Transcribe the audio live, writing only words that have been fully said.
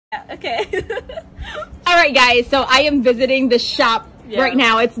Okay. All right, guys. So I am visiting the shop right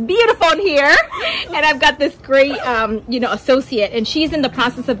now. It's beautiful in here, and I've got this great, associate, and she's in the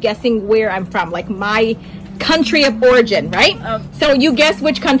process of guessing where I'm from, like my country of origin, right? So you guess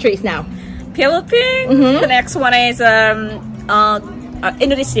which countries now? Philippines. The next one is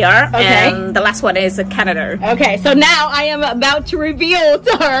Indonesia, and the last one is Canada. Okay, so now I am about to reveal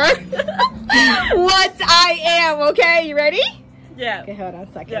to her what I am. Okay, you ready? Yeah. Okay, hold on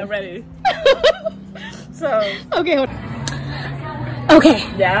a second. Yeah, ready. Okay, hold on. Okay.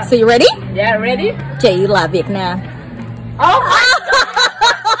 Yeah. So you ready? Yeah, ready. Chị là Việt Nam. Oh my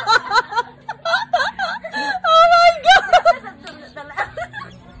Oh my god!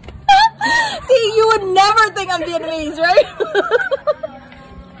 See, you would never think I'm Vietnamese, right?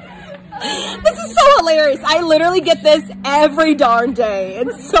 This is so hilarious. I literally get this every darn day.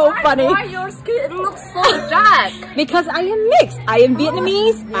 It's so funny. Why your skin looks so dark? Because I am mixed. I am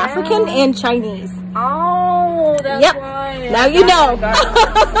Vietnamese, African, and Chinese. Oh, that's why. Now you know.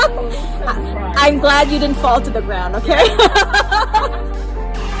 I'm glad you didn't fall to the ground, okay?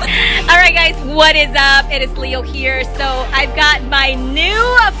 Alright guys, what is up? It is Leo here. So I've got my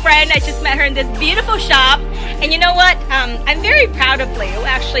new friend. I just met her in this beautiful shop. And you know what? I'm very proud of Leo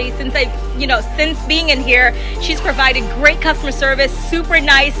actually, since since being in here, she's provided great customer service, super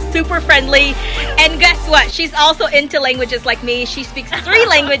nice, super friendly. And guess what? She's also into languages like me. She speaks 3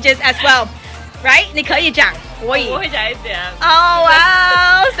 languages as well. Right? 你可以讲国语。我会讲一点。Oh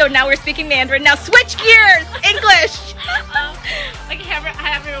wow! So now we're speaking Mandarin. Now switch gears, English. Okay,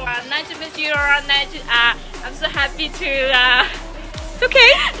 hi everyone. Nice to meet you. I'm so happy to. It's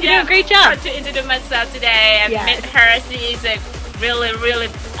okay. You did a great job. To introduce myself today and meet her. She is a really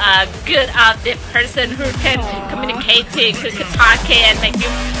good person who can communicating, who can talk and make you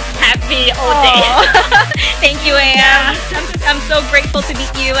happy all day. Thank you, Anne. I'm so grateful to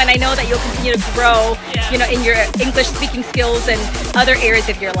meet you, and I know that you'll continue to grow, in your English speaking skills and other areas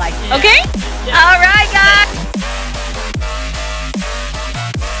of your life. Okay? All right, guys.